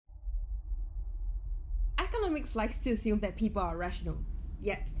Economics likes to assume that people are rational,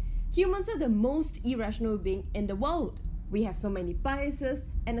 yet humans are the most irrational being in the world. We have so many biases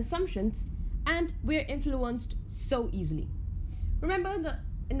and assumptions, and we're influenced so easily. Remember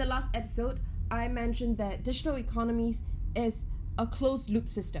in the last episode, I mentioned that digital economies is a closed-loop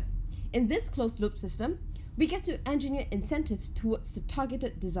system. In this closed-loop system, we get to engineer incentives towards the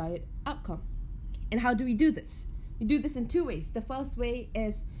targeted desired outcome. And how do we do this? We do this in two ways. The first way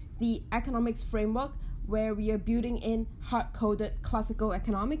is the economics framework, where we are building in hard-coded classical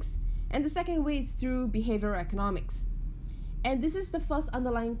economics. And the second way is through behavioral economics. And this is the first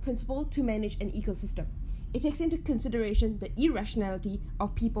underlying principle to manage an ecosystem. It takes into consideration the irrationality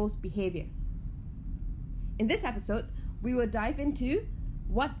of people's behavior. In this episode, we will dive into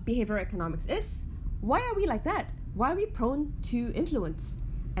what behavioral economics is, why are we like that, why are we prone to influence,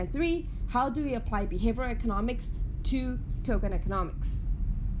 and 3, how do we apply behavioral economics to token economics.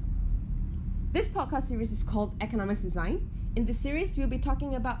 This podcast series is called Economics Design. In this series, we'll be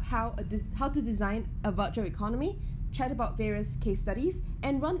talking about how to design a virtual economy, chat about various case studies,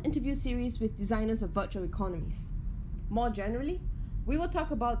 and run interview series with designers of virtual economies. More generally, we will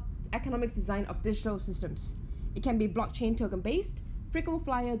talk about economics design of digital systems. It can be blockchain token-based, frequent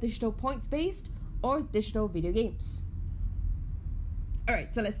flyer digital points-based, or digital video games.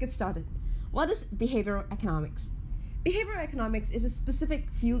 Alright, so let's get started. What is behavioral economics? Behavioral economics is a specific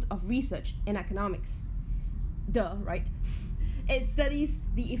field of research in economics. Duh, right? It studies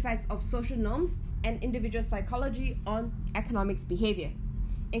the effects of social norms and individual psychology on economics behavior.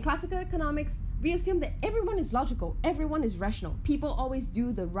 In classical economics, we assume that everyone is logical, everyone is rational, people always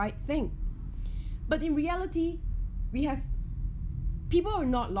do the right thing. But in reality, people are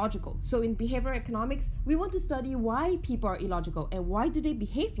not logical. So in behavioral economics, we want to study why people are illogical and why do they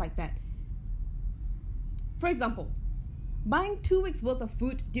behave like that. For example, buying 2 weeks worth of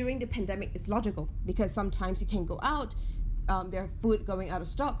food during the pandemic is logical because sometimes you can go out, there's food going out of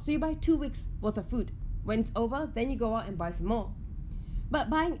stock, so you buy 2 weeks worth of food. When it's over, then you go out and buy some more. But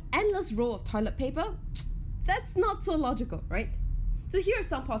buying endless roll of toilet paper, that's not so logical, right? So here are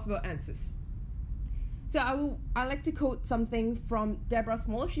some possible answers. So I like to quote something from Deborah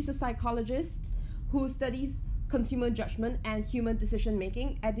Small. She's a psychologist who studies consumer judgment and human decision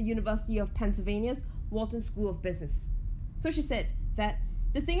making at the University of Pennsylvania's Wharton School of Business. So she said that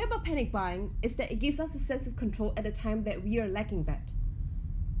the thing about panic buying is that it gives us a sense of control at a time that we are lacking that.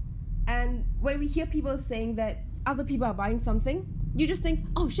 And when we hear people saying that other people are buying something, you just think,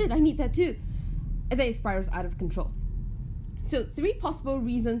 oh shit, I need that too. And then it spirals out of control. So 3 possible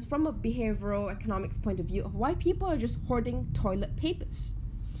reasons from a behavioral economics point of view of why people are just hoarding toilet papers.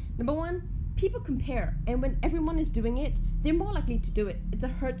 Number 1, people compare, and when everyone is doing it, they're more likely to do it. It's a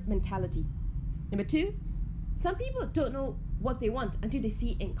herd mentality. Number 2, some people don't know what they want until they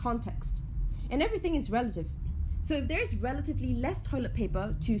see it in context. And everything is relative. So if there's relatively less toilet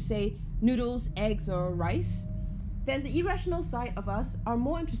paper to, say, noodles, eggs, or rice, then the irrational side of us are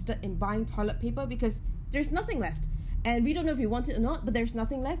more interested in buying toilet paper because there's nothing left. And we don't know if we want it or not, but there's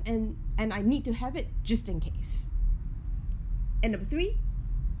nothing left and I need to have it just in case. And number 3,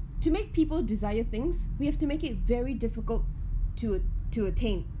 to make people desire things, we have to make it very difficult to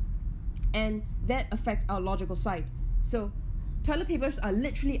attain. And that affects our logical side. So toilet papers are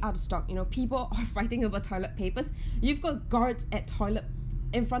literally out of stock. People are fighting over toilet papers. You've got guards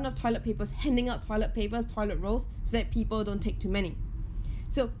in front of toilet papers, handing out toilet papers, toilet rolls, so that people don't take too many.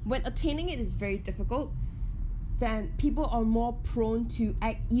 So when attaining it is very difficult, then people are more prone to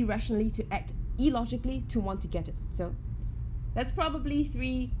act irrationally, to act illogically, to want to get it. So that's probably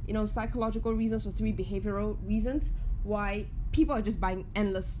 3, psychological reasons or 3 behavioral reasons why people are just buying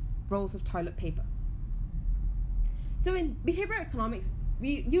endless rolls of toilet paper. So in behavioral economics,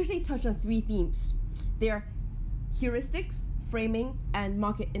 we usually touch on 3 themes. They are heuristics, framing, and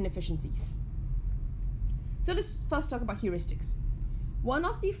market inefficiencies. So let's first talk about heuristics. One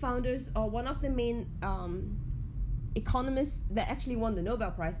of the founders, or one of the main economists that actually won the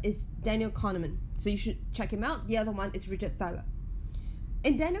Nobel Prize, is Daniel Kahneman. So you should check him out. The other one is Richard Thaler.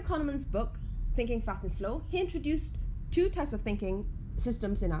 In Daniel Kahneman's book, Thinking Fast and Slow, he introduced 2 types of thinking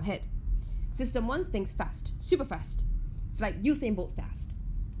systems in our head. System 1 thinks fast, super fast. It's like Usain Bolt fast.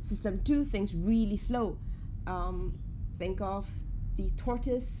 System 2 thinks really slow. Think of the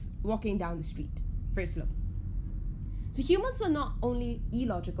tortoise walking down the street, very slow. So humans are not only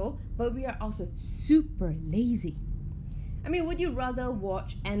illogical, but we are also super lazy. I mean, would you rather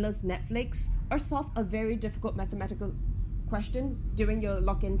watch endless Netflix or solve a very difficult mathematical question during your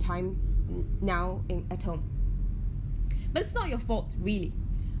lock-in time now at home? But it's not your fault, really.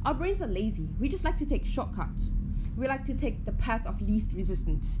 Our brains are lazy. We just like to take shortcuts. we like to take the path of least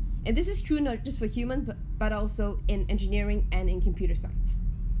resistance. And this is true not just for humans, but also in engineering and in computer science.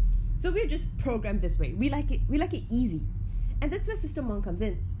 So we're just programmed this way. We like it easy. And that's where System 1 comes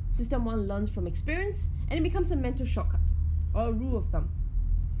in. System 1 learns from experience, and it becomes a mental shortcut, or a rule of thumb.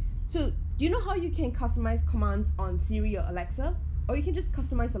 So do you know how you can customize commands on Siri or Alexa? Or you can just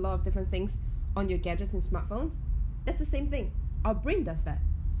customize a lot of different things on your gadgets and smartphones? That's the same thing. Our brain does that.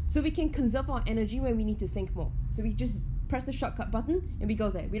 So we can conserve our energy when we need to think more. So we just press the shortcut button and we go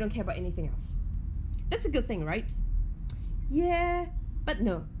there. We don't care about anything else. That's a good thing, right? Yeah, but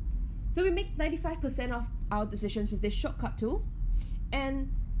no. So we make 95% of our decisions with this shortcut tool.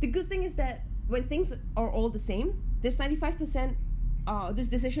 And the good thing is that when things are all the same, this 95%,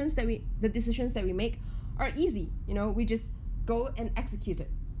 the decisions that we make are easy. We just go and execute it.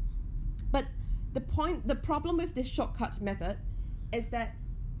 But the problem with this shortcut method is that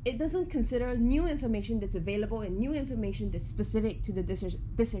it doesn't consider new information that's available and new information that's specific to the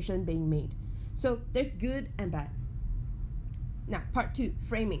decision being made. So there's good and bad. Now, part 2,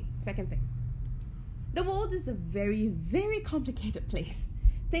 framing, second thing. The world is a very, very complicated place.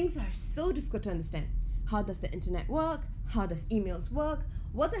 Things are so difficult to understand. How does the internet work? How does emails work?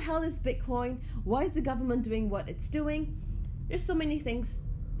 What the hell is Bitcoin? Why is the government doing what it's doing? There's so many things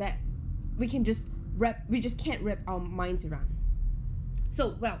that we just can't wrap our minds around.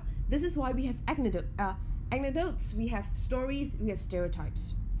 So, this is why we have anecdotes, we have stories, we have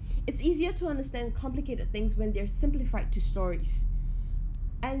stereotypes. It's easier to understand complicated things when they're simplified to stories.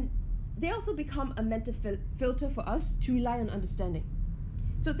 And they also become a mental filter for us to rely on understanding.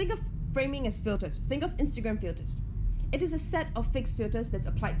 So think of framing as filters. Think of Instagram filters. It is a set of fixed filters that's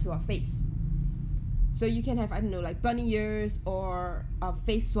applied to our face. So you can have, like bunny ears or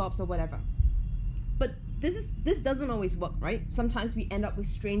face swaps or whatever. But this doesn't always work, right? Sometimes we end up with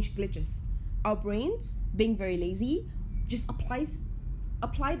strange glitches. Our brains, being very lazy, just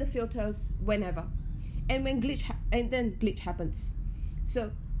apply the filters whenever. And when glitch happens.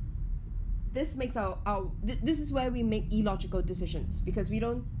 So this makes this is where we make illogical decisions, because we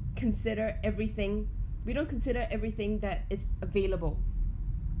don't consider everything that is available.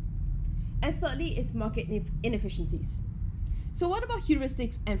 And thirdly, it's market inefficiencies. So what about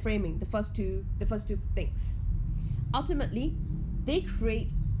heuristics and framing, the first two things? Ultimately, they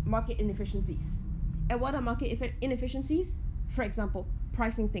create market inefficiencies. And what are market inefficiencies? For example,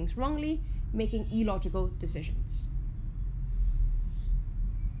 pricing things wrongly, making illogical decisions.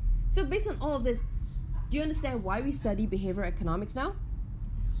 So based on all of this, do you understand why we study behavioral economics now?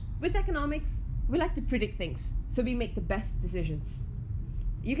 With economics, we like to predict things, so we make the best decisions.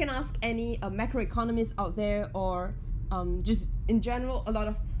 You can ask any macroeconomists out there, or just in general, a lot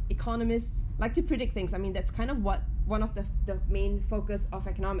of economists like to predict things. I mean, that's kind of what one of the main focus of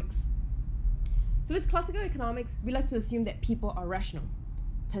economics. So with classical economics, we like to assume that people are rational.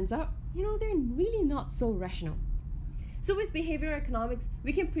 Turns out, they're really not so rational. So with behavioral economics,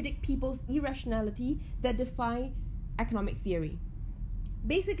 we can predict people's irrationality that defy economic theory.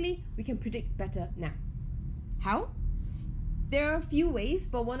 Basically, we can predict better now. How? There are a few ways,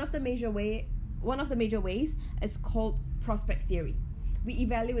 but one of the major ways is called prospect theory. We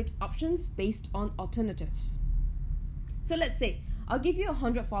evaluate options based on alternatives. So let's say I'll give you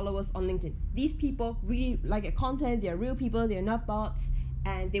 100 followers on LinkedIn. These people really like your content, they're real people, they're not bots,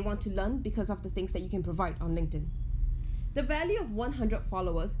 and they want to learn because of the things that you can provide on LinkedIn. The value of 100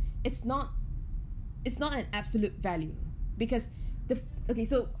 followers, it's not an absolute value, because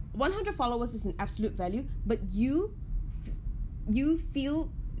so 100 followers is an absolute value, but you feel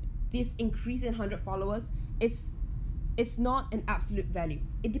this increase in 100 followers, it's not an absolute value.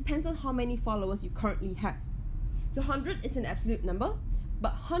 It depends on how many followers you currently have. So 100 is an absolute number,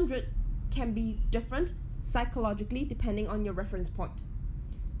 but 100 can be different psychologically depending on your reference point.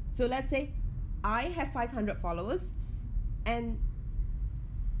 So let's say I have 500 followers, and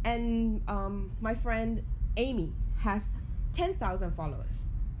my friend Amy has 10,000 followers.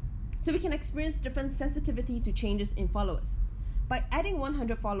 So we can experience different sensitivity to changes in followers. By adding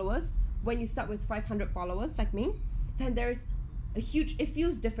 100 followers, when you start with 500 followers like me, then there's it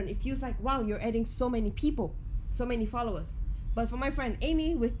feels different. It feels like, wow, you're adding so many people, so many followers. But for my friend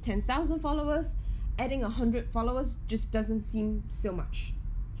Amy with 10,000 followers, adding 100 followers just doesn't seem so much.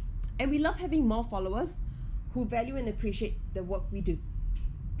 And we love having more followers who value and appreciate the work we do.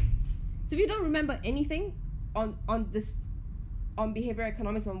 So if you don't remember anything on behavioral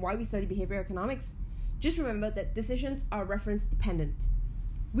economics, on why we study behavioral economics, just remember that decisions are reference dependent.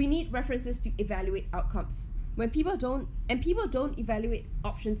 We need references to evaluate outcomes. When people don't evaluate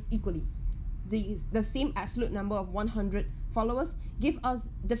options equally, the same absolute number of 100 followers give us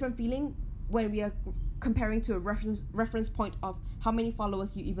different feeling when we are comparing to a reference point of how many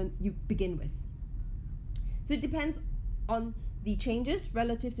followers you begin with. So it depends on the changes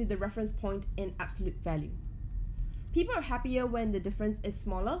relative to the reference point in absolute value. People are happier when the difference is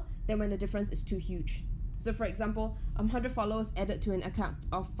smaller than when the difference is too huge. So for example, 100 followers added to an account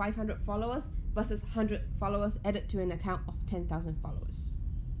of 500 followers versus 100 followers added to an account of 10,000 followers.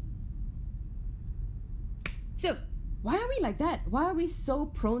 So, why are we like that? Why are we so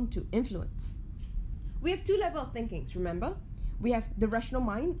prone to influence? We have two levels of thinkings, remember? We have the rational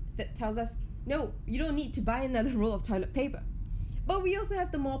mind that tells us, no, you don't need to buy another roll of toilet paper. But we also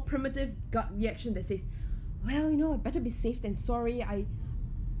have the more primitive gut reaction that says, well, I better be safe than sorry.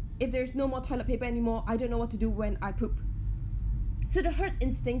 If there's no more toilet paper anymore, I don't know what to do when I poop. So the herd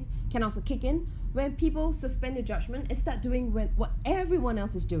instinct can also kick in when people suspend their judgment and start doing what everyone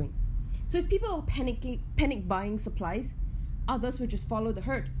else is doing. So if people are panic buying supplies, others will just follow the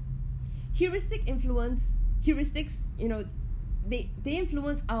herd. Heuristics, they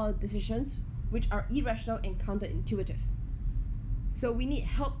influence our decisions, which are irrational and counterintuitive. So we need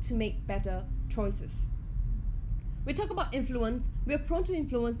help to make better choices. We talk about influence. We are prone to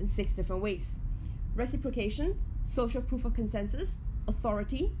influence in 6 different ways: reciprocation, social proof of consensus,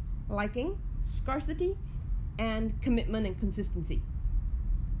 authority, liking, scarcity, and commitment and consistency.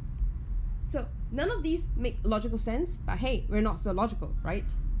 So none of these make logical sense, but hey, we're not so logical,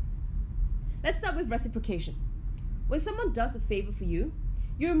 right? Let's start with reciprocation. When someone does a favor for you,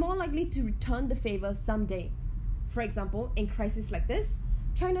 you're more likely to return the favor someday. For example, in crises like this,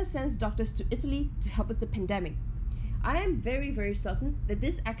 China sends doctors to Italy to help with the pandemic. I am very, very certain that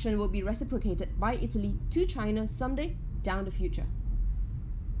this action will be reciprocated by Italy to China someday down the future.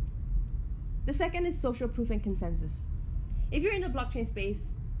 The second is social proof and consensus. If you're in the blockchain space,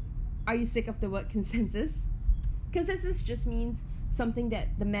 are you sick of the word consensus? Consensus just means something that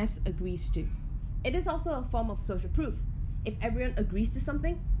the mass agrees to. It is also a form of social proof. If everyone agrees to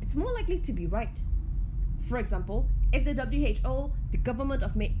something, it's more likely to be right. For example, if the WHO, the government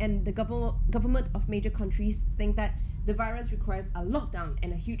of major countries think that the virus requires a lockdown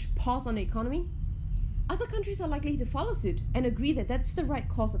and a huge pause on the economy, other countries are likely to follow suit and agree that that's the right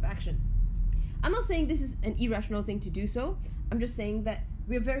course of action. I'm not saying this is an irrational thing to do so. I'm just saying that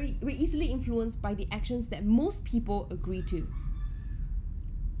we're easily influenced by the actions that most people agree to.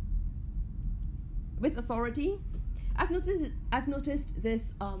 With authority, I've noticed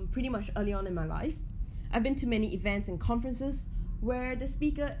this pretty much early on in my life. I've been to many events and conferences where the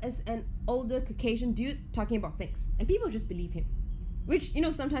speaker is an older Caucasian dude talking about things, and people just believe him. Which,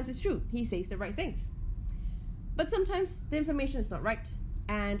 sometimes it's true. He says the right things. But sometimes the information is not right,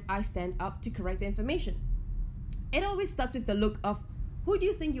 and I stand up to correct the information. It always starts with the look of, who do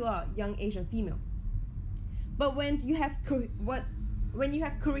you think you are, young Asian female? But when you have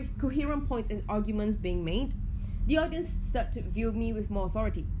coherent points and arguments being made, the audience start to view me with more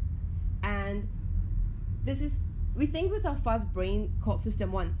authority. And we think with our fast brain called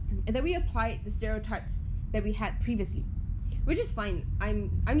System 1, and then we apply the stereotypes that we had previously, which is fine.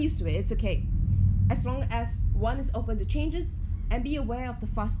 I'm used to it. It's okay, as long as one is open to changes and be aware of the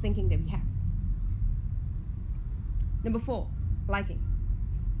fast thinking that we have. Number 4, liking.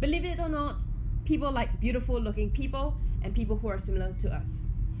 Believe it or not, people like beautiful looking people and people who are similar to us.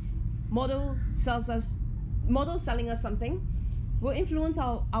 Model selling us something will influence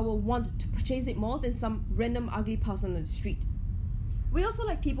our want to purchase it more than some random ugly person on the street. We also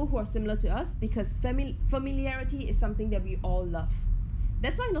like people who are similar to us because familiarity is something that we all love.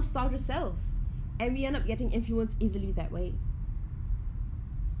 That's why nostalgia sells, and we end up getting influenced easily that way.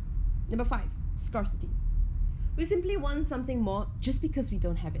 Number 5, scarcity. We simply want something more just because we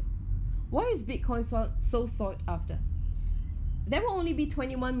don't have it. Why is Bitcoin so sought after? There will only be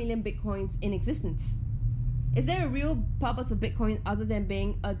 21 million Bitcoins in existence. Is there a real purpose of Bitcoin other than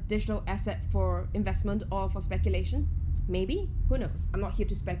being a digital asset for investment or for speculation? Maybe. Who knows? I'm not here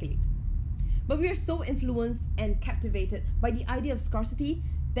to speculate. But we are so influenced and captivated by the idea of scarcity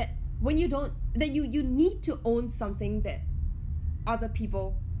that you need to own something that other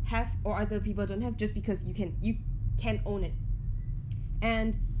people have or other people don't have just because you can own it.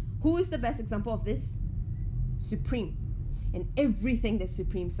 And who is the best example of this? Supreme. And everything that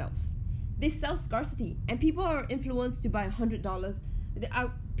Supreme sells. They sell scarcity, and people are influenced to buy $100.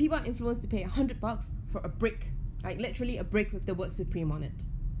 People are influenced to pay $100 for a brick, like literally a brick with the word Supreme on it,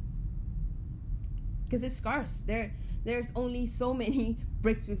 because it's scarce. There's only so many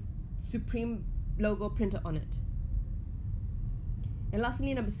bricks with Supreme logo printed on it. And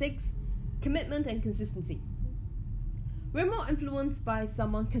lastly, number 6, commitment and consistency. We're more influenced by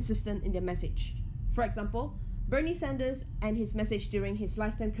someone consistent in their message. For example, Bernie Sanders and his message during his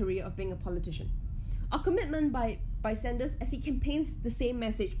lifetime career of being a politician. a commitment by senders as he campaigns the same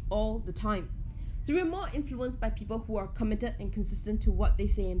message all the time. So we're more influenced by people who are committed and consistent to what they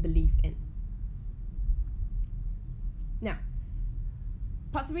say and believe in. Now,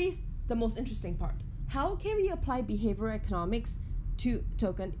 part 3 is the most interesting part. How can we apply behavioral economics to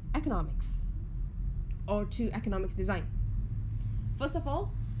token economics or to economics design? First of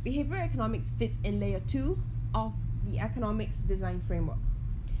all, behavioral economics fits in layer 2 of the economics design framework.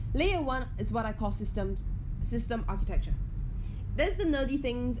 Layer 1 is what I call system architecture. There's the nerdy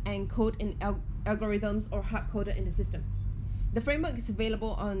things and code in algorithms or hard-coded in the system. The framework is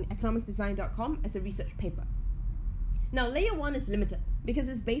available on economicsdesign.com as a research paper. Now, layer 1 is limited because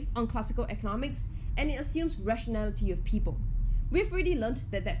it's based on classical economics and it assumes rationality of people. We've already learned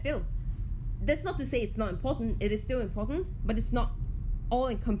that fails. That's not to say it's not important, it is still important, but it's not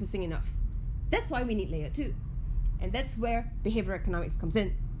all-encompassing enough. That's why we need layer 2. And that's where behavioral economics comes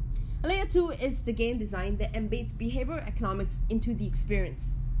in. Layer 2 is the game design that embeds behavioral economics into the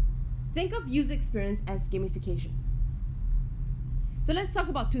experience. Think of user experience as gamification. So let's talk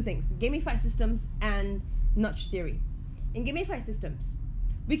about two things, gamified systems and nudge theory. In gamified systems,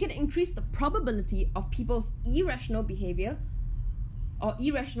 we can increase the probability of people's irrational behavior or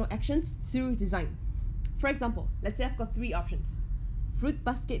irrational actions through design. For example, let's say I've got 3 options. Fruit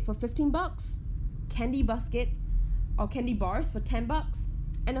basket for $15, candy basket or candy bars for $10,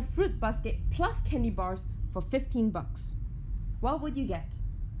 and a fruit basket plus candy bars for $15. What would you get?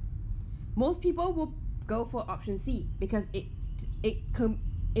 Most people will go for option C because it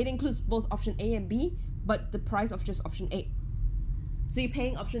includes both option A and B, but the price of just option A. So you're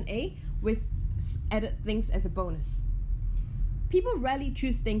paying option A with added things as a bonus. People rarely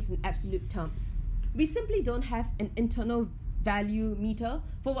choose things in absolute terms. We simply don't have an internal value meter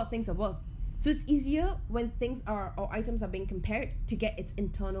for what things are worth. So it's easier when things are or items are being compared to get its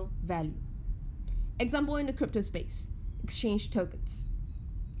internal value. Example in the crypto space, exchange tokens.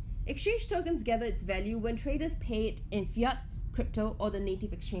 Exchange tokens gather its value when traders pay it in fiat, crypto, or the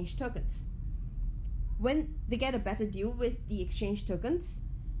native exchange tokens. When they get a better deal with the exchange tokens,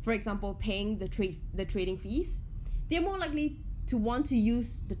 for example, paying the trading fees, they're more likely to want to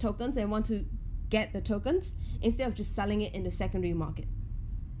use the tokens and want to get the tokens instead of just selling it in the secondary market.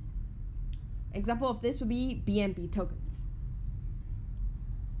 Example of this would be BNB tokens.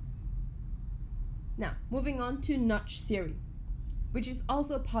 Now, moving on to nudge theory, which is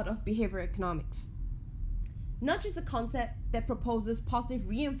also part of behavioral economics. Nudge is a concept that proposes positive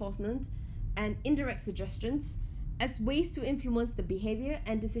reinforcement and indirect suggestions as ways to influence the behavior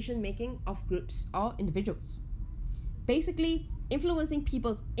and decision-making of groups or individuals. Basically, influencing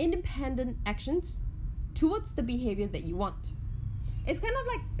people's independent actions towards the behavior that you want. It's kind of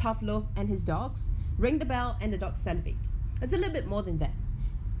like Pavlov and his dogs. Ring the bell and the dogs salivate. It's a little bit more than that.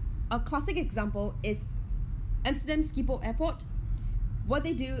 A classic example is Amsterdam Schiphol Airport. What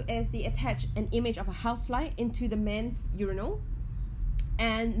they do is they attach an image of a housefly into the man's urinal,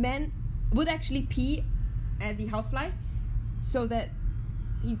 and man would actually pee at the housefly so that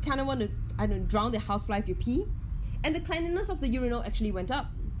you kind of want to, drown the housefly if you pee. And the cleanliness of the urinal actually went up.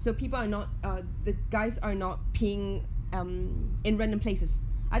 So people are not, the guys are not peeing in random places.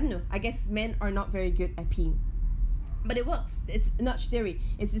 I don't know. I guess men are not very good at peeing. But it works. It's nudge theory.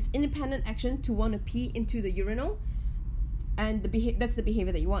 It's this independent action to want to pee into the urinal, and that's the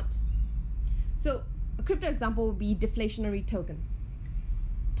behavior that you want. So a crypto example would be deflationary token.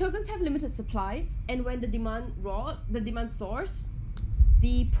 Tokens have limited supply, and when the demand soars,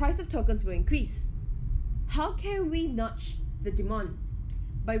 the price of tokens will increase. How can we nudge the demand?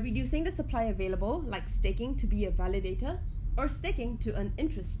 By reducing the supply available, like staking to be a validator, or staking to earn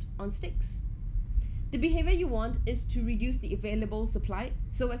interest on stakes. The behavior you want is to reduce the available supply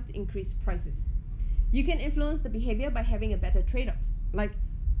so as to increase prices. You can influence the behavior by having a better trade-off, like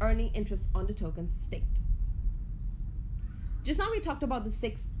earning interest on the tokens staked. Just now we talked about the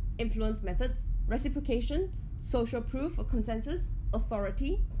 6 influence methods: reciprocation, social proof or consensus,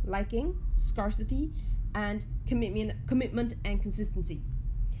 authority, liking, scarcity, and commitment and consistency.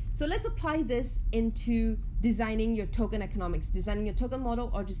 So let's apply this into designing your token economics, designing your token model,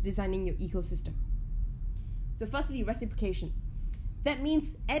 or just designing your ecosystem. So firstly, reciprocation. That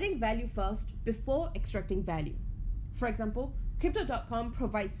means adding value first before extracting value. For example, Crypto.com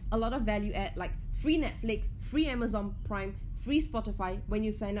provides a lot of value add like free Netflix, free Amazon Prime, free Spotify when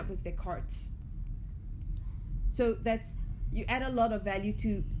you sign up with their cards. So you add a lot of value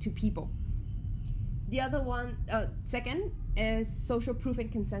to people. The other one, second, is social proof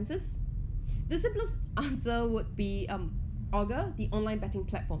and consensus. The simplest answer would be Augur, the online betting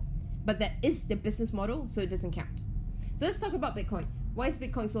platform. But that is the business model, so it doesn't count. So let's talk about Bitcoin. Why is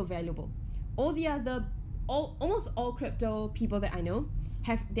Bitcoin so valuable? Almost all crypto people that I know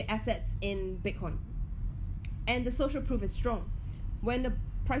have their assets in Bitcoin. And the social proof is strong. When the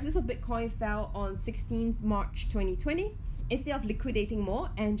prices of Bitcoin fell on 16th March 2020, instead of liquidating more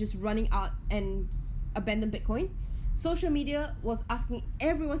and just running out and abandon Bitcoin, social media was asking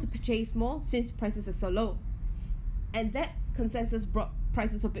everyone to purchase more since prices are so low. And that consensus brought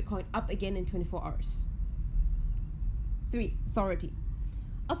prices of Bitcoin up again in 24 hours. 3. Authority.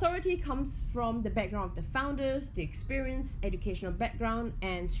 Authority comes from the background of the founders, the experience, educational background,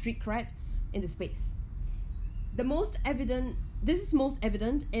 and street cred in the space. This is most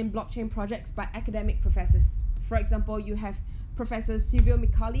evident in blockchain projects by academic professors. For example, you have Professor Silvio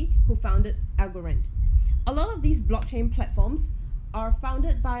Micali, who founded Algorand. A lot of these blockchain platforms are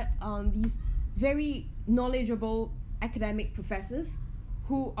founded by these very knowledgeable academic professors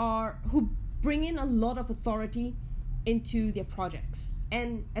who bring in a lot of authority into their projects,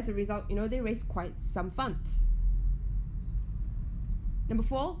 and as a result, they raise quite some funds. Number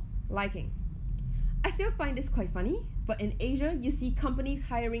 4, liking. I still find this quite funny, but in Asia, you see companies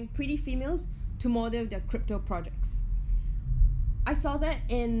hiring pretty females to model their crypto projects. I saw that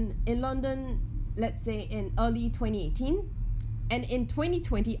in London, let's say in early 2018, and in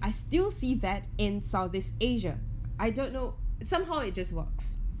 2020, I still see that in Southeast Asia. I don't know, somehow it just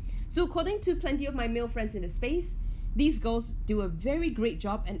works. So according to plenty of my male friends in the space, these girls do a very great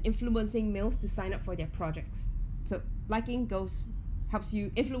job at influencing males to sign up for their projects. So liking girls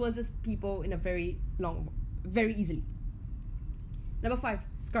influences people in a very easily. Number 5,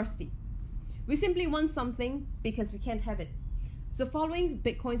 scarcity. We simply want something because we can't have it. So following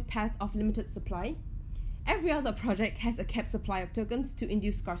Bitcoin's path of limited supply, every other project has a capped supply of tokens to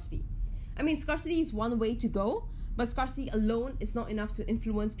induce scarcity. I mean, scarcity is one way to go, but scarcity alone is not enough to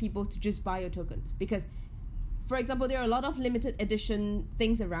influence people to just buy your tokens. Because, for example, there are a lot of limited edition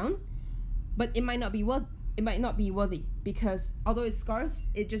things around, but it might not be worthy because although it's scarce,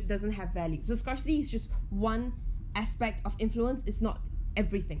 it just doesn't have value. So scarcity is just one aspect of influence, it's not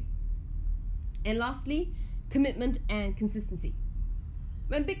everything. And lastly, commitment and consistency.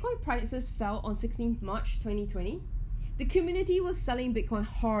 When Bitcoin prices fell on 16th March 2020, the community was selling Bitcoin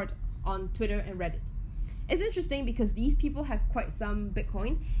hard on Twitter and Reddit. It's interesting because these people have quite some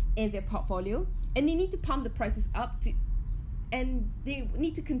Bitcoin in their portfolio, and they need to pump the prices up and they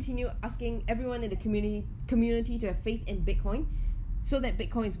need to continue asking everyone in the community to have faith in Bitcoin so that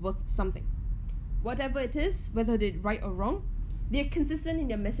Bitcoin is worth something. Whatever it is, whether they're right or wrong, they're consistent in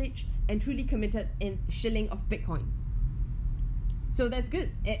their message and truly committed in shilling of Bitcoin. So that's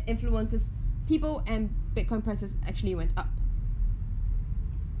good. It influences people and Bitcoin prices actually went up.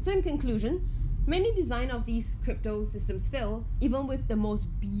 So in conclusion, many design of these crypto systems fail, even with the most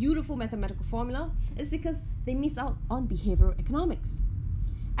beautiful mathematical formula, is because they miss out on behavioral economics.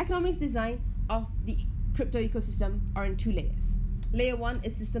 Economics design of the crypto ecosystem are in 2 layers. Layer 1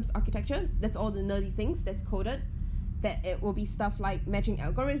 is systems architecture. That's all the nerdy things that's coded. That it will be stuff like matching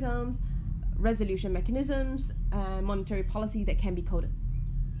algorithms, resolution mechanisms, and monetary policy that can be coded.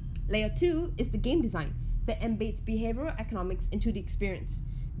 Layer 2 is the game design that embeds behavioral economics into the experience.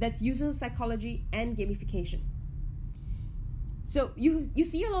 That's user psychology and gamification. So you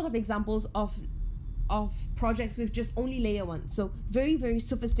see a lot of examples of projects with just only layer 1. So very, very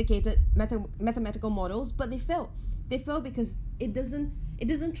sophisticated mathematical models, but they fail. They fail because it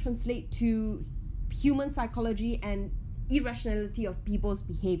doesn't translate to human psychology and irrationality of people's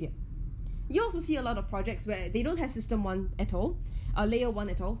behavior. You also see a lot of projects where they don't have system 1 at all, layer 1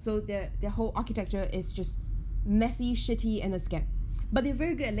 at all, so their whole architecture is just messy, shitty, and a scam. But they're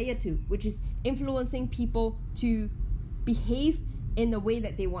very good at layer 2, which is influencing people to behave in the way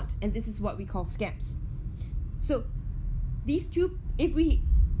that they want, and this is what we call scams. So if we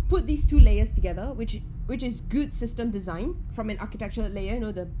put these 2 layers together, which is good system design from an architecture layer,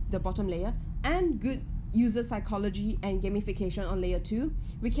 the bottom layer, and good user psychology and gamification on layer 2,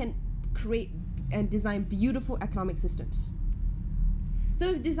 we can create and design beautiful economic systems.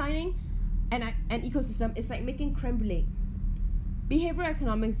 So designing an ecosystem is like making creme brulee. Behavioral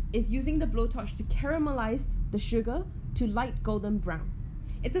economics is using the blowtorch to caramelize the sugar to light golden brown.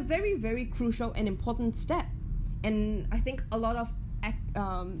 It's a very, very crucial and important step, and I think a lot of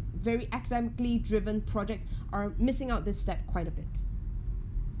very academically driven projects are missing out this step quite a bit.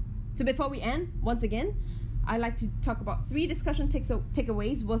 So before we end, once again, I like to talk about 3 discussion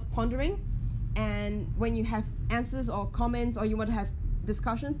takeaways worth pondering, and when you have answers or comments or you want to have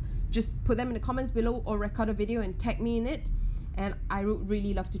discussions, just put them in the comments below or record a video and tag me in it, and I would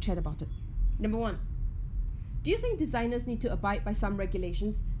really love to chat about it. Number 1, do you think designers need to abide by some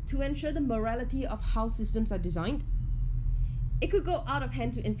regulations to ensure the morality of how systems are designed? It could go out of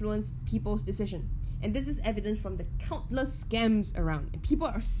hand to influence people's decision. And this is evident from the countless scams around. And people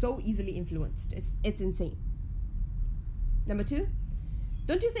are so easily influenced. It's insane. Number 2,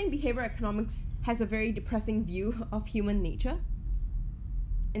 don't you think behavioral economics has a very depressing view of human nature?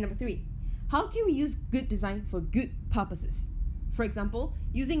 And number 3, how can we use good design for good purposes? For example,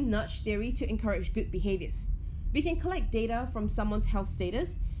 using nudge theory to encourage good behaviors. We can collect data from someone's health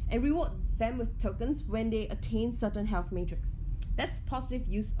status and reward them with tokens when they attain certain health metrics. That's positive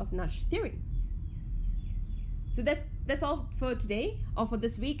use of nudge theory. So that's all for today, or for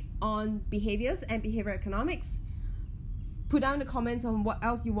this week, on behaviors and behavioral economics. Put down the comments on what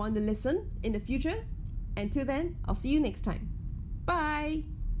else you want to listen in the future. Until then, I'll see you next time. Bye!